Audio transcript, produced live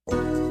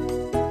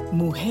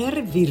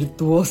Mujer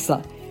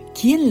virtuosa,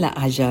 ¿quién la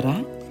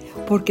hallará?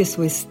 Porque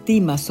su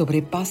estima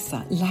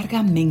sobrepasa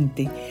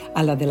largamente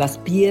a la de las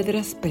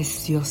piedras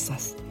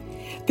preciosas.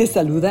 Te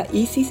saluda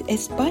Isis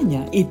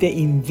España y te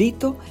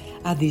invito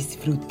a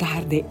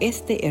disfrutar de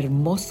este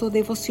hermoso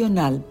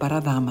devocional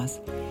para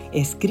damas,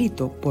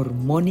 escrito por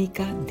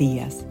Mónica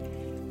Díaz.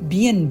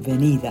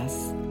 Bienvenidas.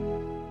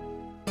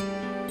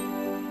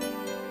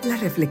 La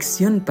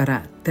reflexión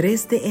para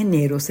 3 de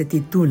enero se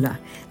titula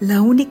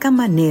La única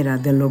manera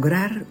de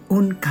lograr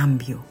un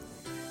cambio.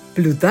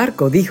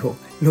 Plutarco dijo,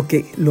 lo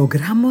que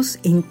logramos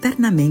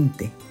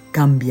internamente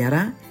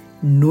cambiará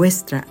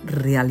nuestra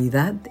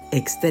realidad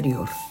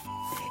exterior.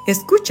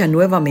 Escucha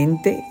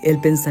nuevamente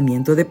el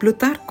pensamiento de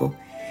Plutarco,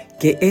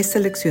 que he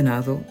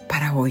seleccionado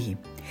para hoy.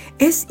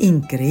 Es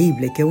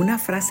increíble que una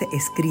frase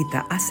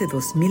escrita hace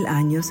 2000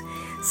 años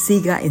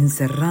siga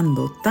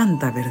encerrando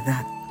tanta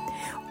verdad.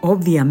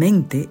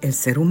 Obviamente el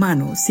ser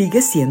humano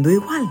sigue siendo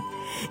igual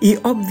y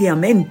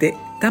obviamente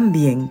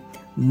también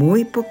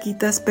muy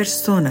poquitas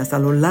personas a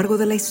lo largo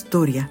de la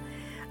historia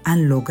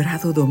han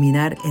logrado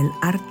dominar el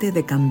arte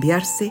de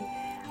cambiarse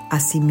a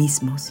sí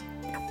mismos,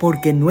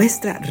 porque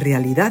nuestra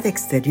realidad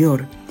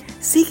exterior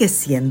sigue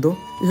siendo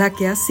la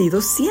que ha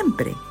sido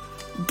siempre: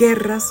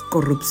 guerras,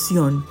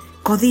 corrupción,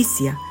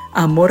 codicia,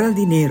 amor al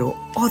dinero,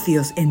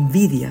 odios,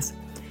 envidias.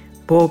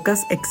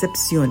 Pocas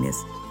excepciones,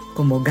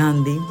 como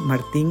Gandhi,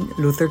 Martin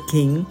Luther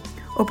King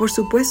o por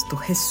supuesto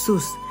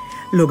Jesús,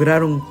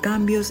 lograron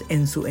cambios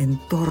en su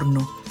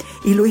entorno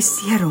y lo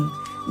hicieron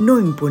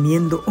no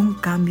imponiendo un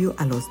cambio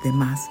a los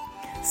demás,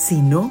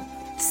 sino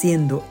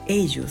siendo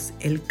ellos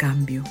el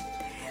cambio.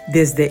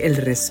 Desde el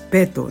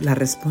respeto, la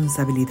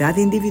responsabilidad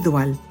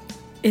individual,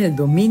 el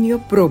dominio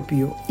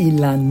propio y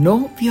la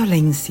no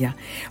violencia,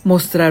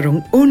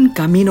 mostraron un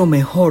camino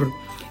mejor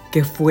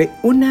que fue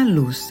una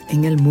luz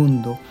en el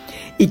mundo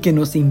y que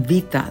nos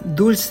invita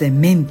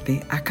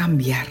dulcemente a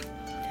cambiar.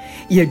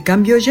 Y el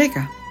cambio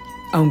llega,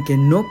 aunque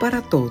no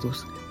para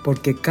todos,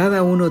 porque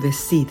cada uno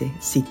decide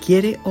si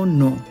quiere o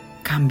no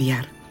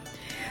cambiar.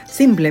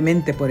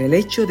 Simplemente por el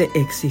hecho de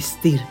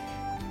existir,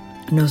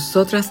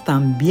 nosotras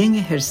también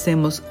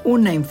ejercemos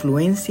una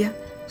influencia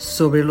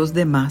sobre los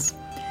demás.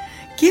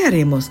 ¿Qué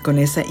haremos con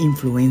esa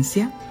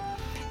influencia?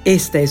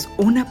 Esta es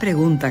una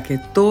pregunta que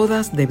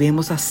todas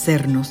debemos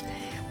hacernos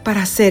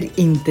para ser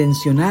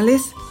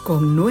intencionales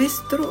con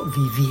nuestro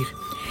vivir.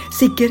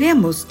 Si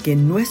queremos que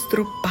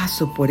nuestro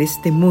paso por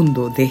este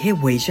mundo deje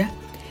huella,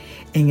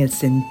 en el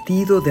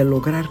sentido de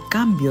lograr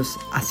cambios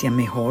hacia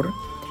mejor,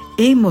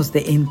 hemos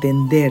de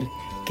entender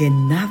que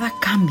nada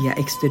cambia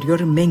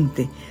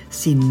exteriormente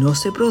si no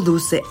se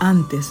produce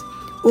antes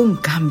un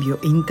cambio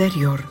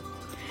interior.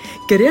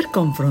 Querer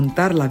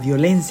confrontar la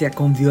violencia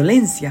con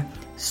violencia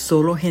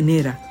solo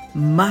genera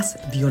más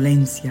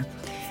violencia.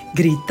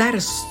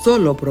 Gritar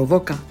solo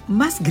provoca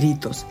más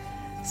gritos.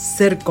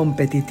 Ser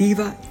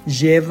competitiva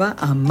lleva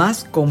a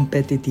más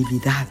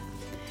competitividad.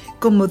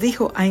 Como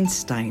dijo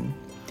Einstein,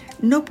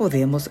 no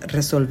podemos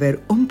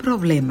resolver un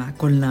problema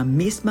con la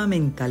misma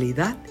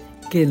mentalidad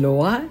que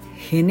lo ha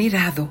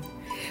generado.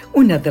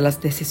 Una de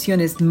las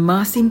decisiones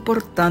más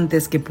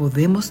importantes que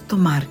podemos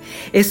tomar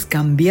es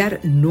cambiar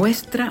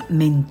nuestra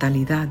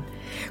mentalidad,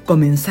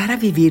 comenzar a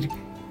vivir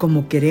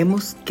como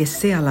queremos que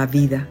sea la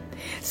vida.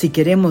 Si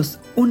queremos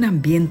un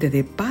ambiente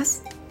de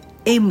paz,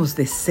 hemos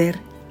de ser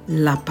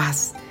la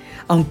paz,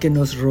 aunque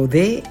nos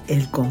rodee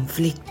el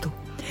conflicto.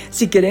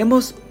 Si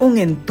queremos un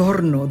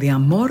entorno de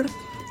amor,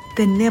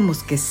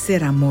 tenemos que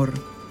ser amor,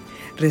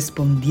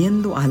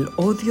 respondiendo al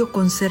odio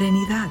con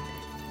serenidad,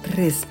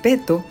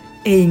 respeto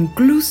e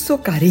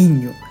incluso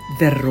cariño,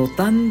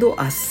 derrotando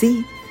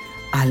así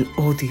al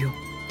odio.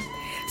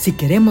 Si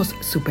queremos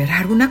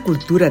superar una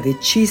cultura de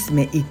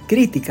chisme y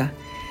crítica,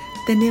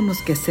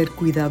 tenemos que ser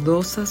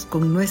cuidadosas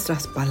con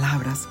nuestras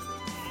palabras,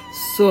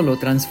 solo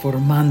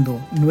transformando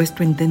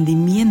nuestro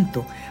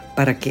entendimiento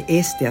para que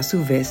éste a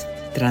su vez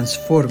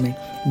transforme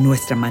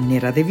nuestra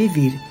manera de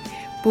vivir.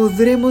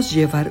 Podremos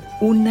llevar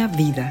una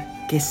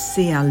vida que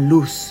sea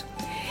luz.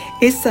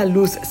 Esa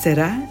luz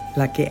será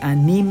la que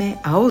anime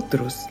a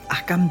otros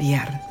a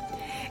cambiar.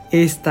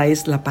 Esta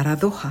es la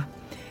paradoja.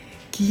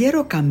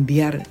 ¿Quiero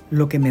cambiar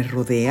lo que me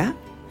rodea?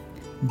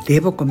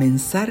 Debo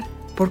comenzar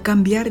por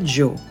cambiar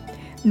yo.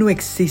 No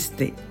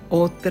existe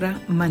otra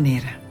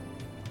manera.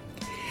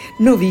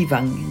 No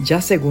vivan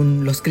ya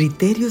según los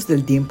criterios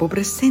del tiempo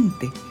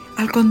presente.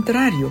 Al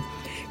contrario,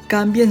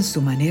 cambien su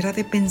manera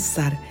de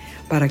pensar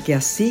para que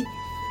así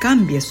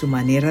cambie su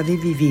manera de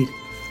vivir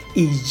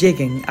y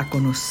lleguen a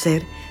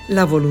conocer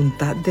la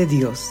voluntad de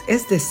Dios,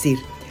 es decir,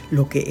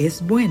 lo que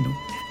es bueno,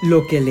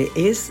 lo que le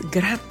es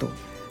grato,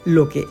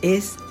 lo que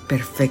es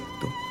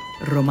perfecto.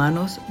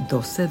 Romanos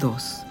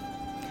 12:2.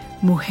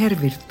 Mujer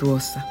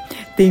virtuosa,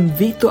 te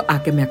invito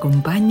a que me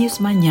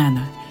acompañes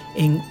mañana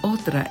en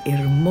otra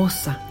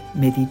hermosa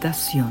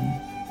meditación.